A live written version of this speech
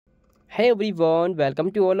Hey everyone,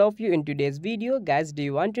 welcome to all of you in today's video. Guys, do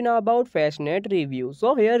you want to know about Fashionette Reviews?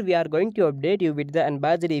 So here we are going to update you with the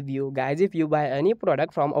Unbiased review. Guys, if you buy any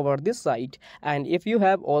product from over this site and if you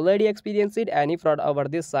have already experienced any fraud over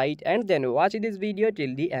this site, and then watch this video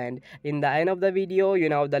till the end. In the end of the video, you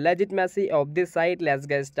know the legitimacy of this site. Let's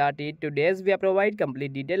get started. Today's we provide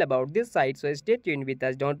complete detail about this site, so stay tuned with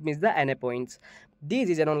us. Don't miss the any points. This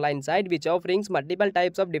is an online site which offers multiple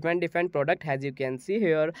types of different product, as you can see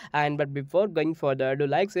here. And but before going further, do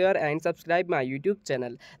like, share and subscribe my YouTube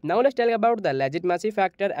channel. Now let's talk about the legitimacy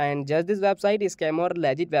factor, and just this website is scam or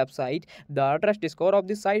legit website. The trust score of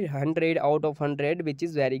this site 100 out of 100, which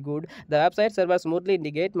is very good. The website server smoothly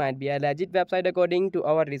indicate might be a legit website according to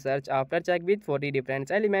our research. After check with 40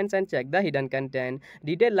 different elements and check the hidden content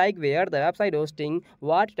detail like where the website hosting,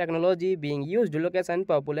 what technology being used, location,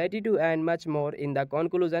 popularity to, and much more. In the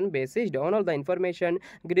conclusion, based on all the information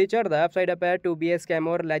Greater, the website appear to be a scam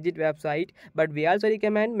or legit website, but we also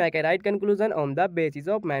recommend make a right conclusion on the basis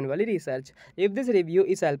of manually research. If this review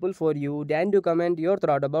is helpful for you, then do comment your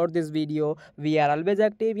thought about this video. We are always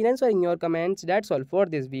active in answering your comments. That's all for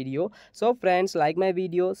this video. So friends, like my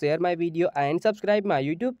video, share my video and subscribe my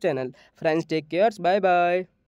YouTube channel. Friends, take care. Bye bye.